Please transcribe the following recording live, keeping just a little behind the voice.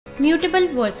Mutable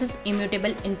versus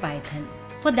immutable in Python.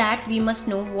 For that, we must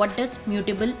know what does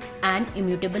mutable and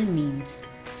immutable means.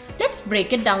 Let's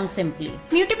break it down simply.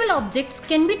 Mutable objects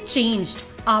can be changed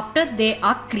after they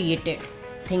are created.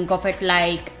 Think of it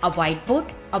like a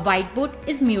whiteboard. A whiteboard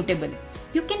is mutable.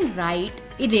 You can write,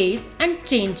 erase and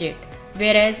change it,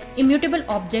 whereas immutable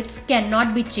objects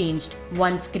cannot be changed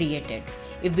once created.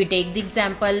 If we take the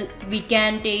example, we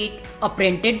can take a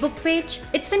printed book page.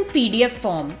 It's in PDF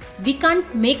form. We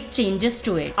can't make changes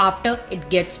to it after it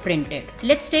gets printed.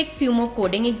 Let's take few more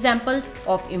coding examples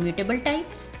of immutable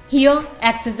types. Here,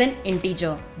 x is an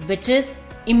integer, which is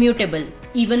immutable,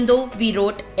 even though we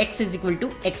wrote x is equal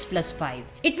to x plus 5.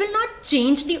 It will not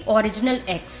change the original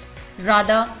x.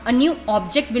 Rather, a new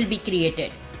object will be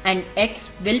created and x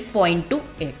will point to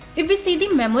it. If we see the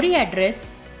memory address,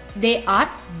 they are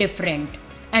different.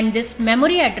 And this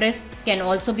memory address can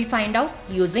also be found out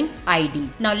using ID.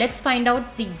 Now let's find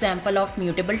out the example of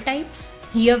mutable types.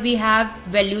 Here we have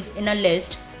values in a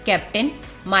list kept in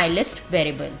mylist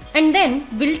variable. And then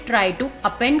we'll try to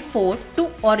append 4 to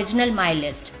original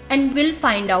mylist and we'll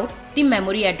find out the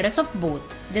memory address of both.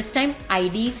 This time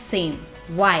ID is same.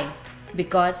 Why?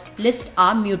 Because lists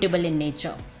are mutable in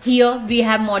nature. Here we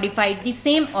have modified the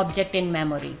same object in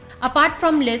memory. Apart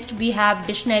from list, we have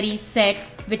dictionary set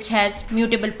which has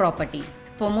mutable property.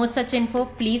 For more such info,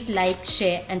 please like,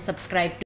 share and subscribe to